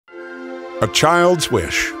A child's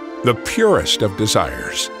wish, the purest of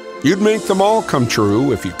desires. You'd make them all come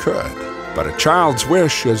true if you could, but a child's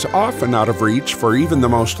wish is often out of reach for even the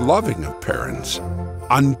most loving of parents.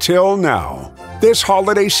 Until now. This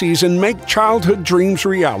holiday season, make childhood dreams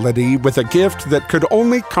reality with a gift that could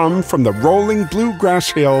only come from the rolling Bluegrass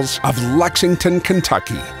hills of Lexington,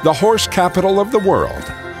 Kentucky, the horse capital of the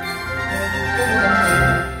world.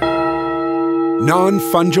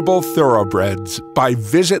 Non-Fungible Thoroughbreds by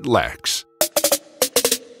VisitLEX.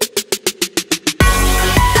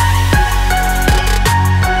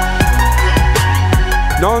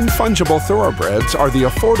 Non-fungible thoroughbreds are the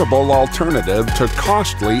affordable alternative to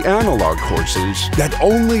costly analog horses that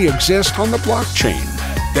only exist on the blockchain.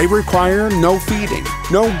 They require no feeding,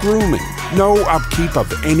 no grooming, no upkeep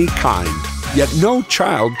of any kind, yet no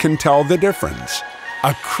child can tell the difference.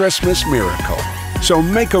 A Christmas miracle. So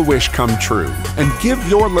make a wish come true and give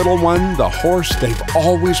your little one the horse they've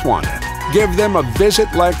always wanted. Give them a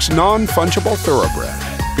VisitLEX non-fungible thoroughbred.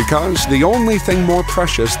 Because the only thing more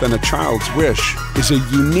precious than a child's wish is a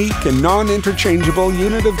unique and non-interchangeable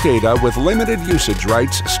unit of data with limited usage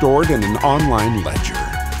rights stored in an online ledger.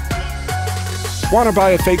 Want to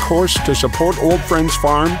buy a fake horse to support Old Friends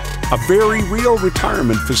Farm? A very real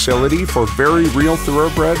retirement facility for very real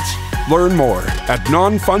thoroughbreds? Learn more at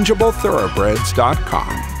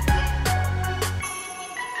nonfungiblethoroughbreds.com.